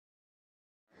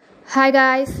Hi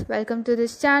guys, welcome to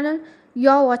this channel.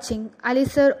 You're watching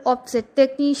Alisir.offset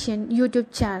Technician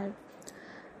YouTube channel.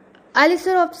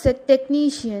 Alisir.offset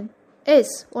Technician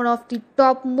is one of the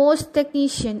top most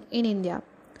technician in India.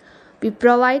 We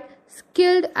provide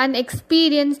skilled and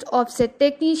experienced offset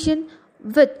technician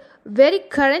with very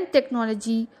current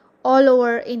technology all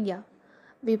over India.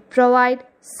 We provide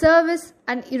service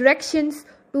and erections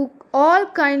to all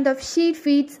kinds of sheet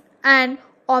feeds and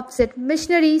offset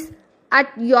machineries at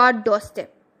your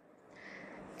doorstep.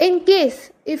 In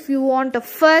case if you want a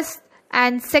first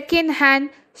and second hand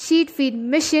sheet feed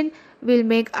machine, we'll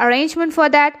make arrangement for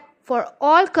that for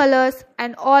all colors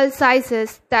and all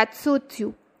sizes that suits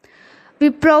you. We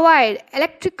provide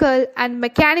electrical and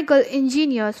mechanical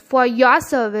engineers for your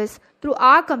service through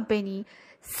our company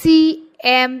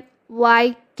CMYK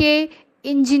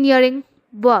Engineering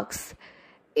Works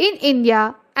in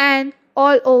India and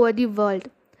all over the world.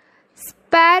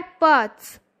 Spare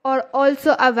parts are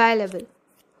also available.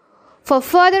 For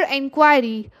further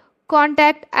inquiry,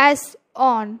 contact us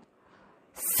on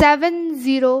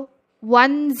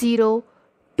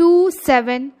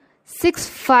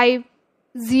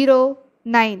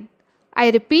 7010276509. I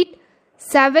repeat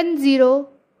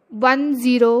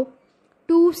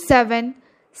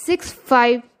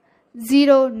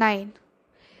 7010276509.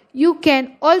 You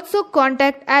can also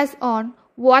contact us on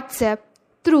WhatsApp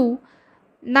through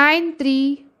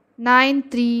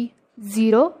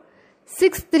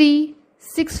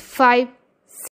 939306365